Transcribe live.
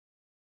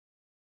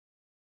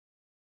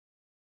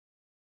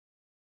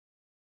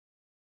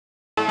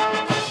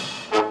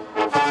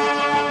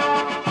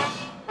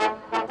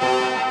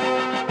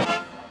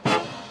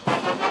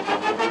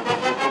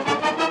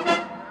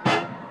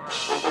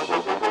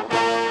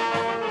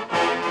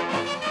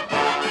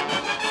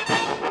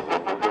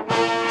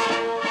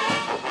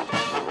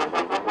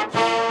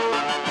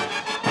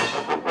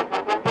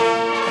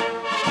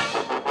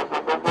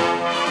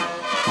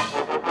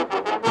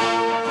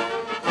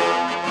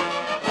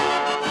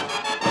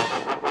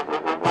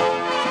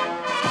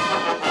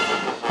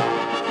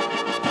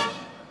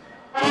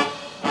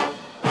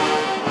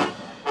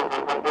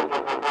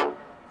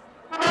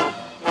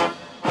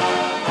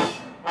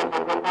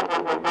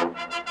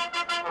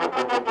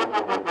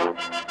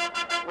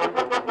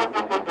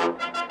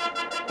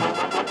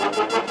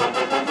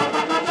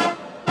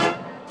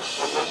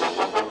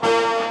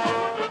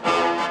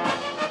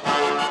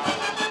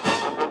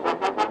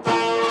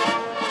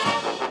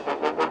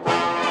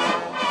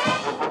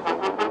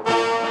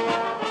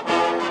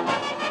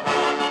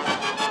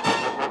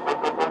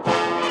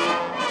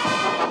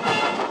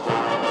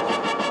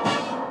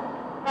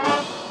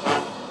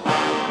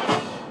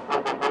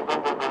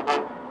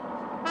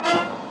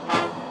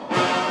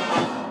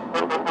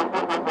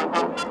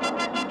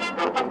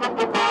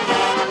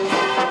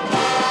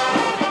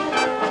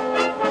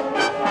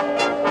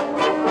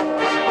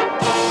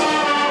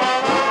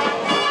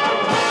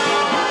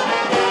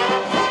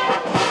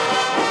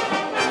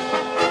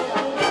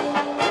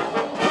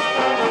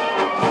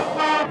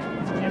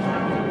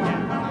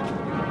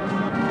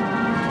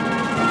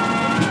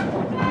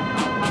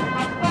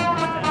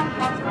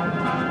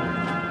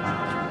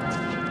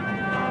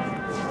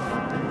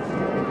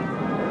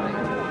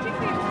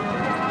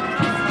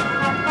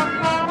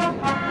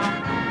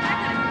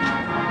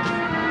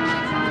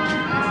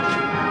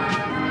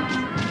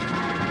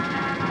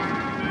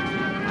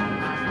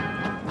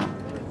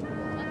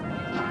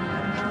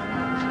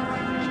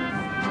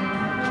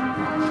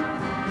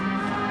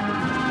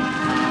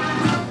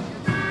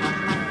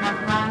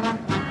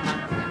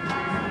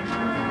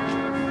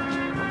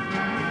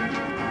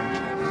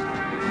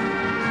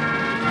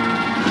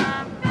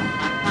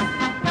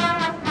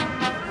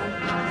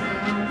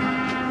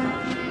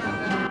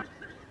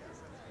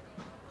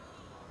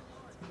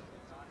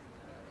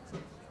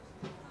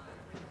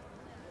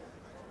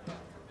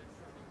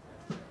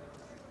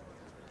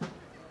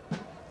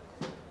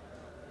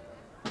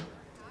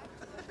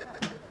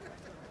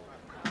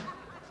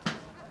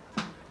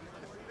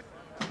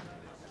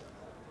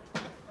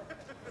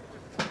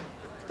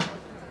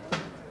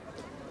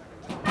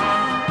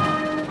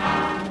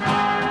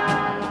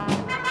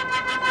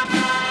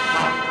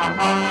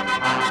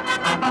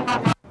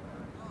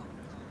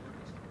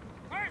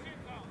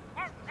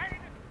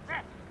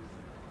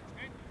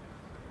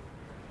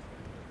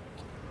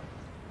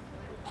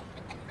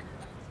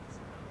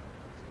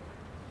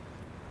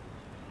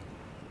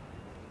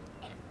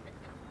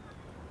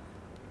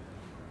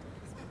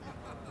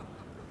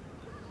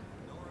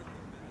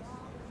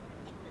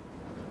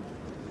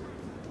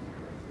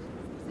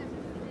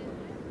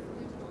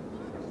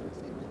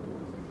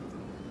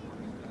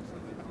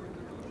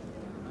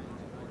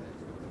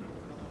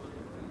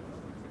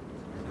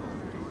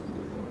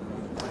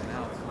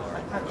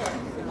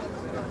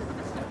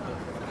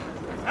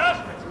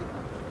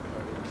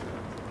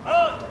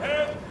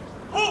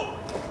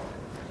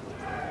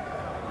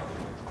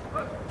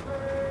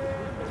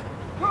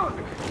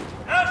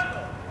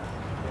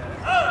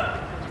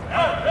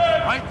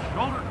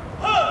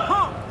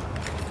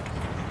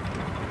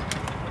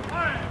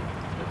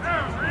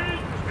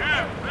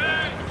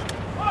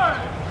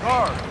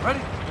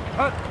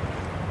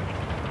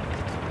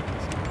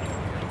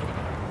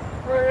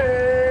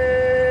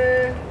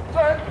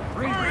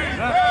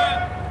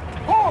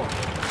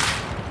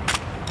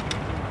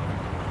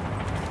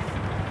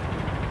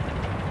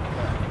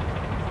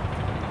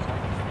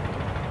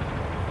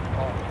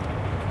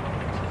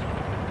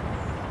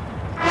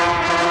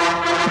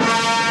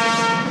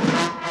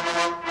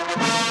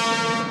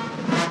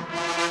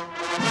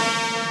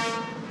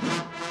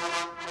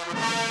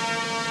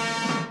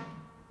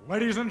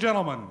Ladies and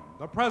gentlemen,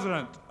 the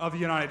President of the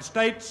United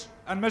States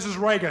and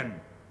Mrs. Reagan.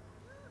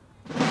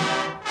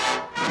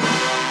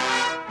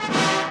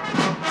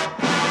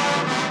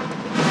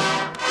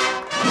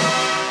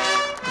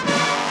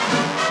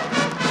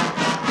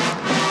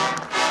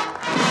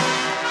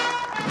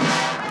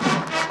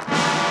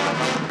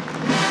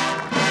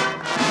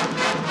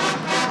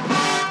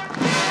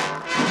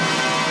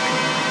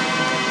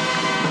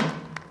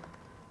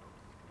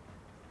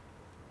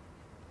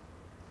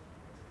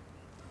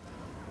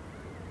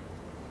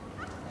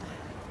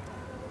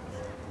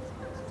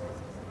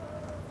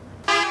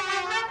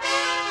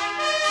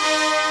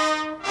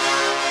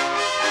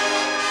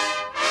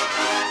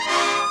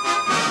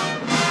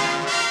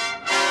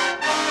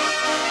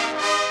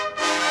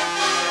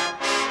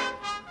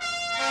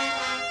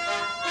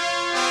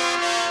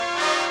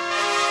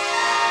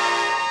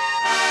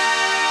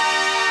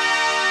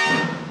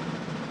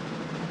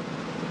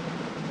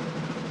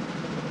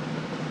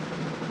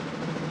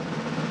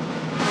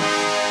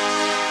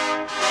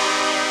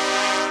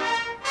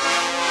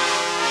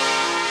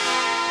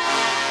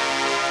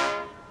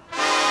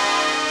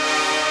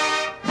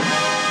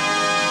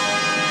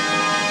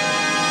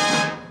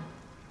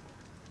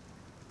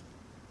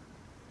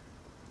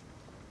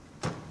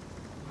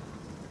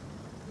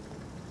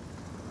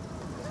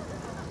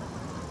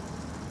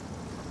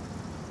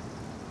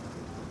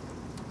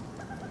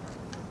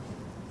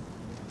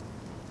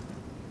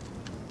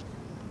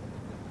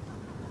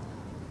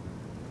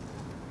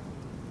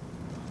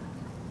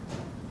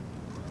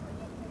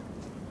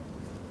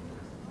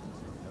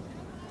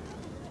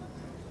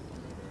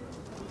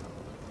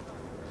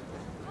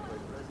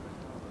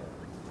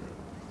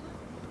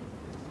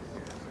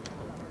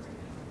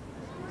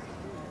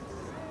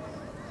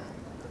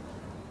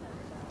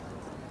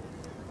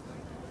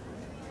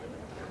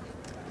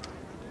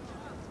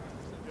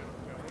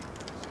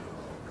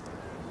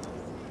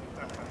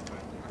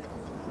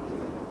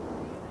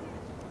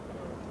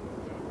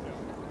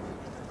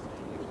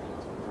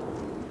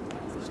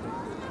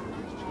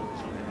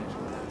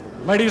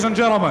 Ladies and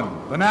gentlemen,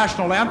 the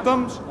national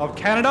anthems of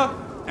Canada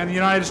and the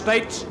United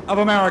States of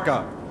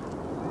America.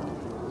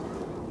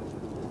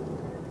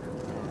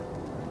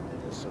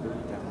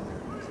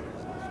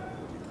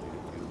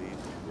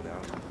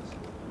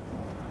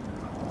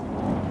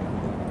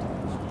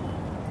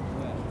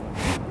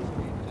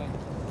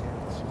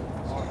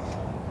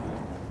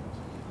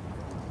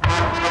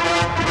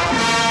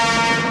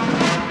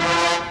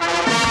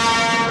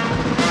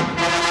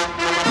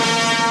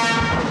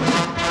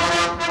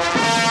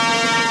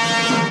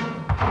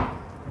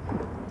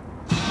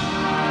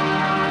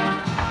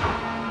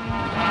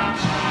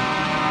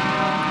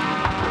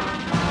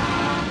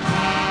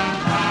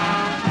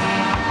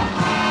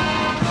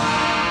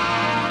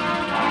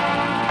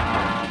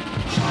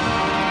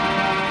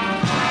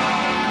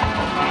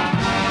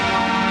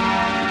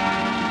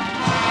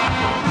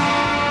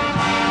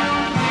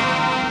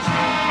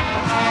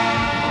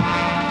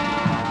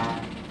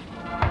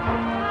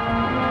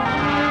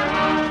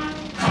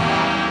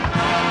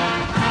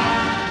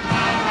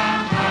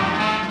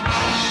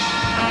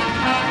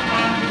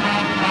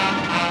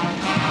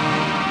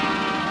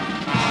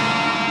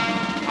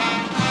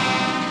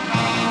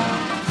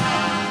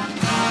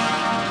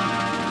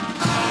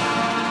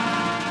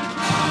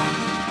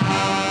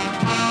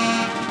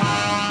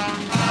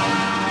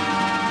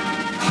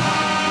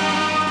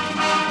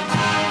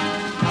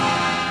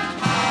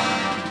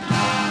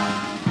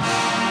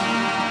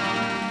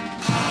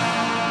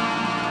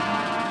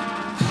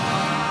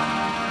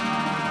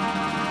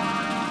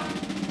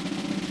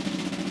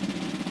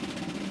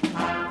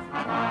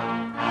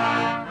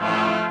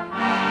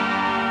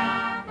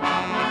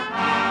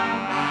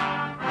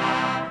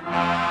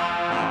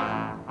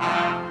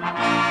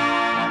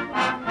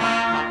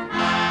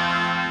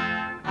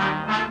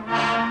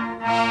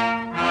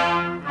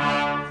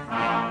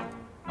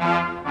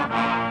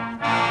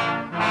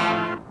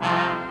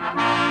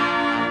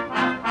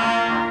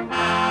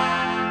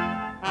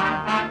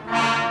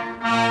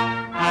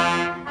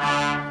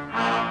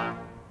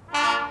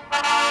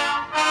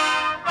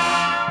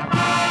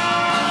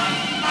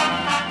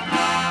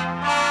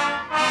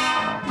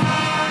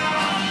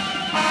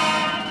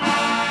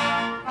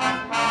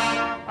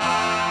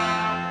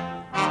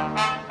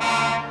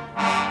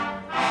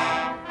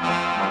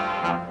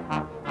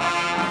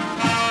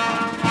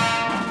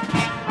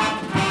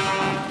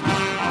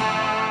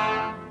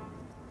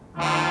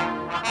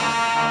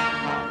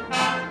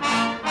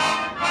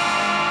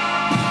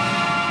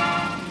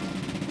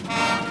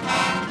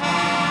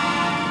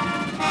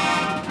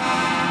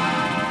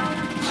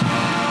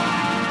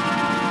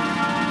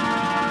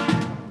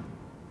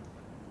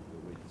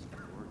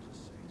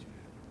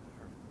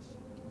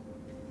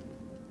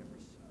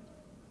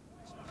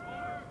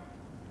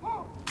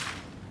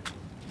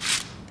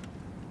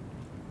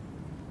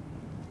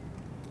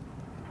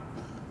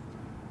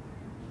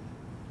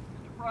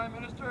 Prime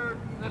Minister,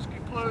 this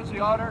concludes the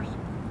honors.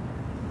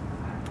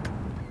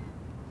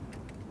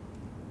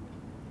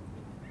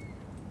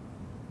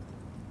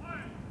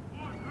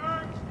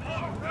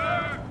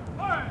 Order!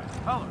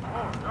 Order!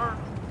 Order!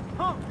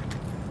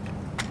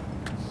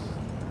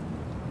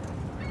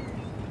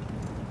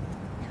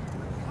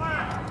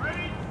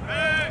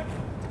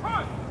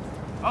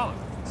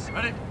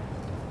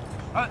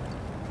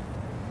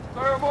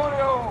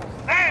 Ceremonial.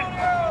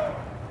 Stand.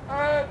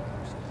 And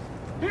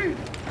heat.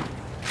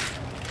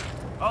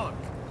 Color.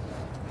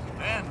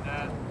 And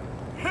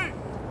hey.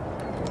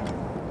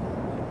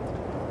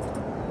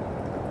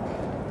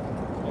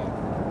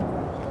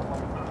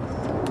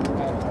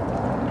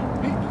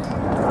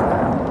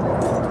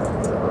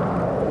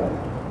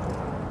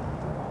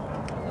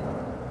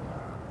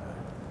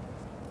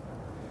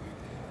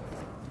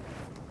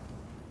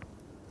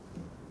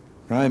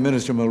 Prime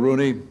Minister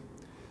Mulroney,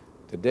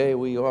 today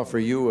we offer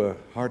you a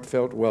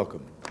heartfelt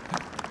welcome.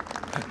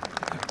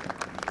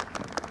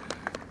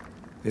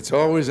 It's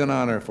always an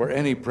honor for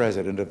any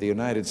president of the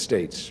United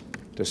States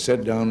to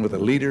sit down with a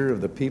leader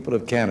of the people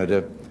of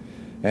Canada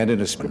and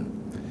in a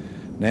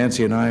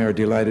Nancy and I are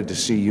delighted to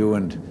see you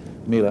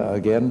and Mila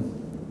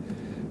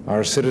again.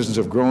 Our citizens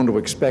have grown to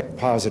expect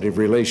positive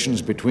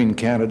relations between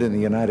Canada and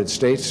the United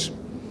States.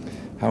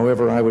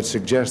 However, I would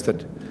suggest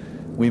that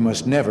we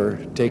must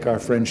never take our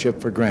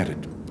friendship for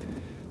granted.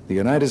 The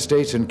United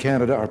States and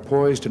Canada are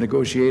poised to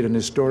negotiate an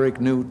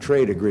historic new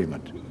trade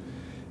agreement.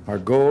 Our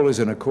goal is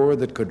an accord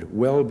that could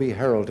well be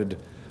heralded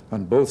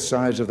on both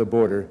sides of the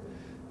border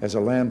as a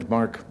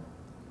landmark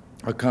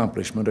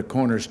accomplishment, a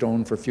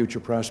cornerstone for future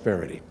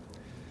prosperity.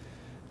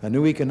 A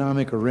new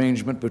economic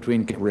arrangement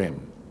between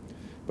Rim.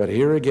 But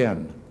here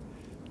again,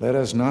 let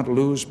us not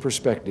lose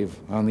perspective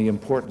on the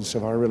importance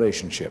of our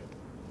relationship.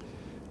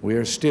 We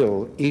are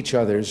still each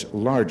other's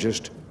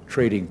largest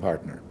trading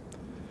partner.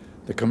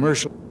 The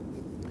commercial,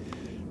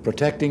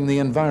 protecting the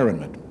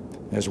environment,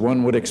 as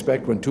one would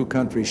expect when two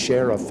countries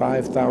share a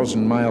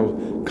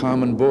 5,000-mile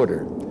common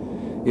border,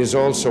 is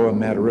also a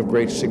matter of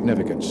great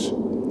significance.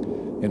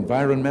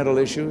 Environmental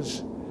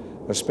issues,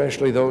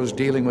 especially those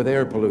dealing with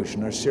air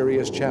pollution, are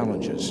serious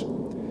challenges.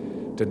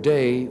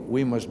 Today,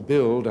 we must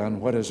build on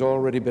what has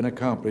already been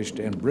accomplished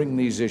and bring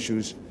these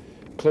issues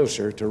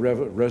closer to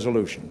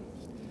resolution.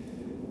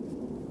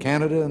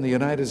 Canada and the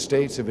United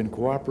States have been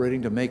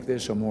cooperating to make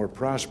this a more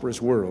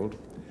prosperous world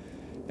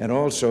and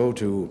also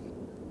to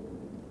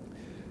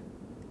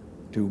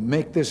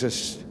make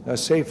this a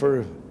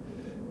safer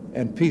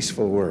and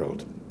peaceful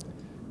world.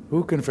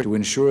 Who can to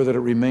ensure that it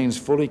remains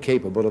fully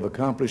capable of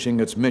accomplishing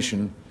its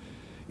mission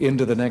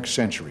into the next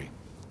century?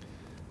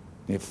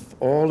 If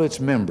all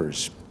its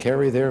members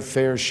carry their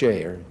fair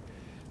share,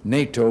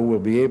 NATO will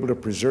be able to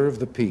preserve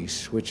the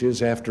peace, which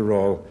is, after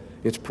all,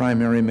 its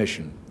primary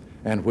mission,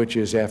 and which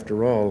is,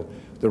 after all,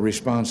 the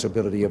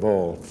responsibility of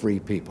all free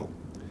people.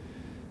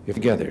 If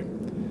together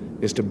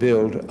is to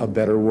build a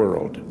better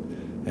world.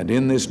 And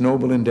in this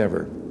noble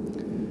endeavor,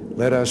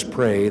 let us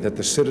pray that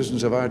the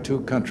citizens of our two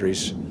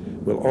countries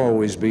will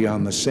always be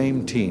on the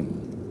same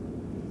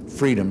team,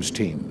 freedom's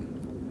team.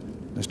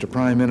 Mr.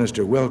 Prime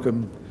Minister,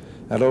 welcome.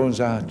 Allons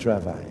à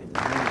travail.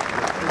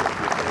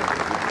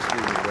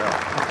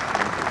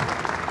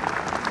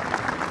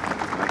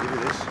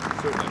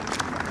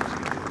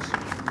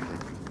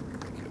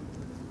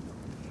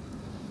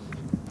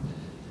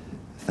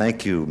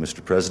 Thank you,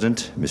 Mr.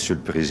 President, Monsieur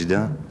le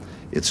Président.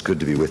 It's good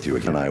to be with you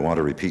again. I want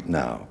to repeat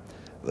now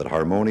that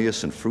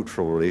harmonious and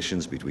fruitful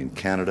relations between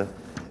Canada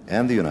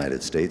and the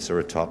United States are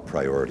a top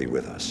priority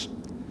with us.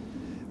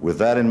 With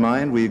that in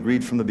mind, we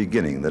agreed from the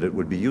beginning that it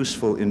would be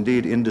useful,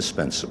 indeed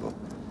indispensable,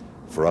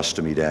 for us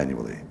to meet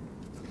annually.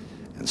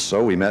 And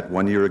so we met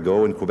 1 year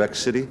ago in Quebec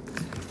City.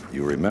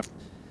 You remember,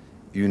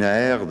 une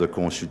ère de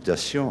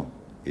consultation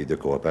et de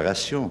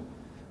coopération,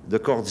 de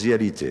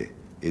cordialité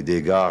et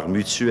d'égards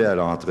mutuels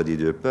entre les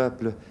deux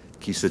peuples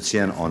qui se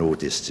tiennent en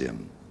haute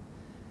estime.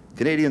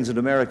 Canadians and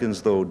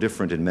Americans, though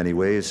different in many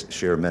ways,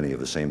 share many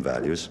of the same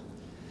values.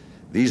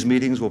 These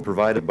meetings will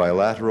provide a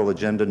bilateral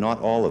agenda,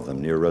 not all of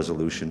them near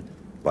resolution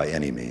by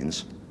any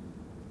means.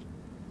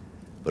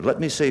 But let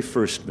me say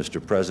first, Mr.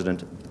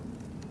 President,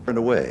 in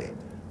a way,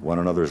 one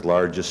another's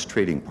largest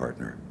trading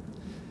partner.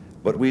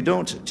 But we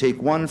don't take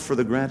one for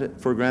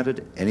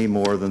granted any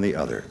more than the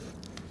other.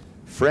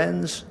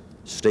 Friends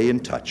stay in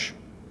touch,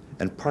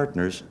 and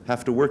partners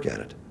have to work at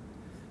it.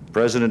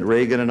 President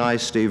Reagan and I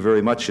stay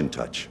very much in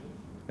touch,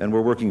 and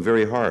we're working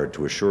very hard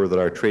to assure that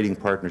our trading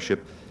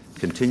partnership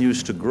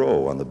continues to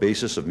grow on the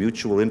basis of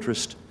mutual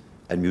interest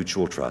and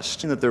mutual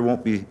trust, and that there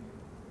won't be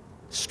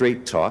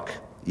straight talk,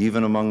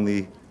 even among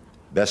the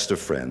best of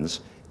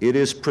friends. It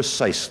is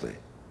precisely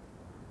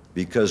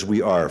because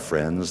we are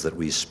friends that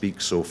we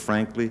speak so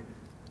frankly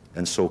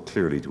and so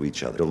clearly to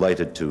each other.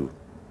 Delighted to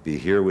be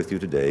here with you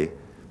today,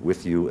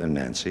 with you and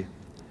Nancy.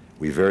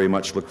 We very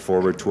much look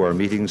forward to our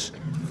meetings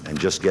and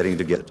just getting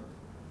to get.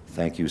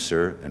 Thank you,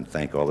 sir, and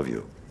thank all of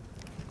you.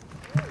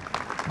 Thank you.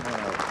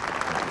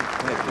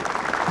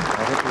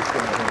 I think we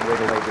can wait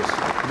till I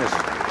dismiss.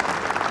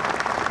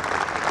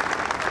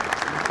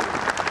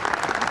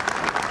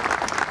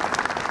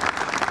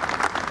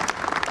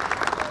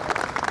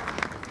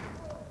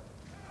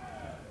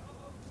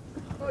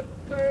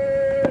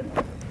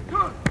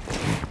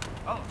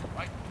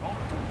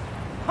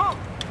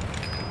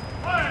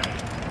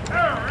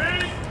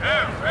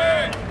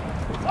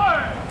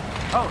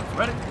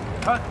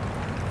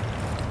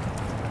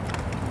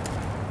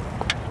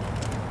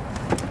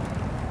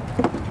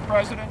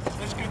 President.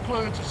 This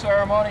concludes the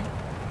ceremony.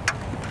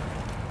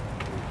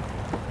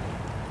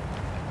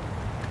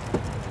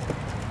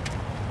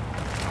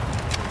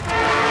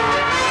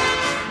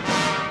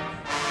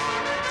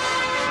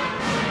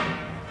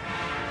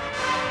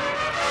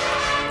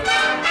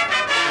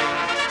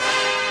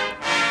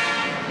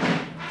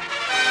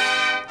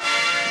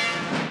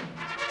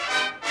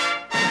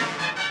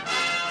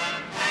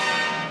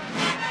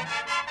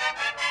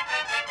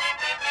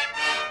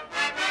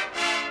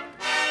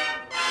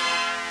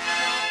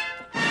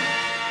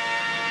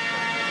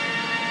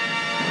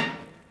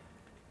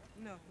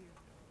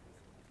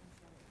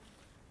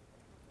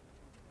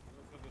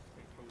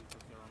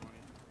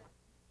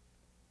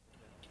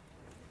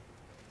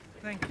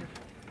 Thank you.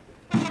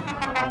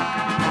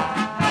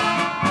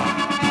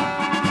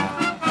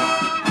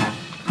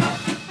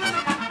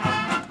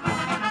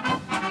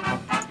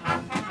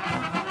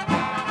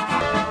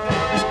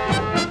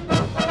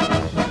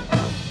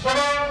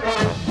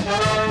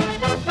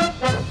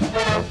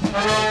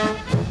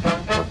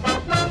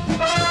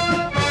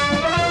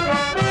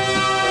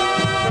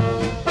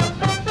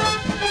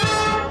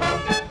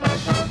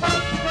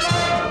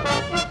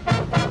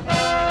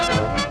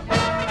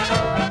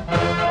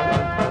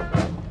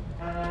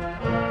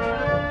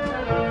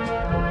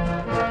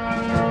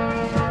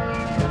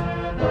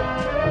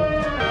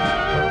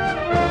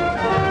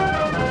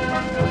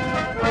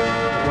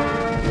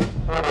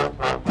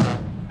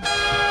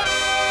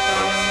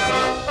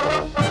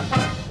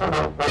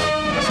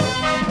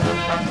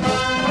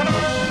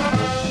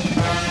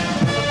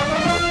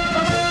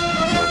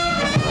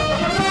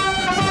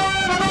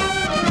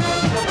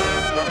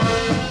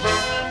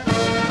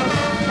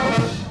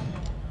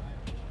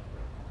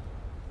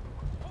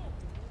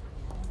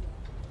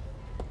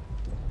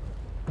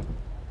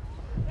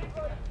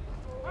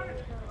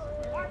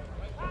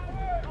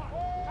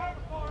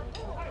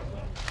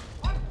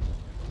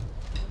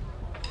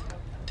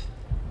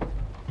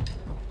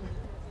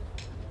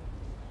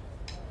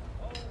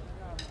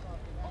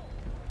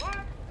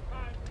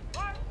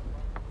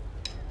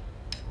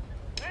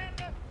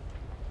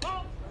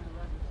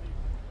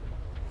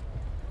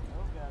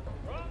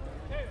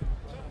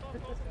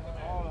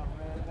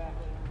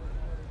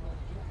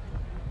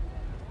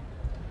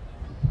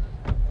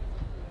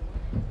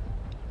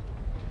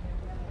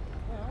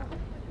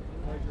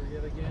 Pleasure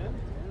yet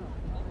again.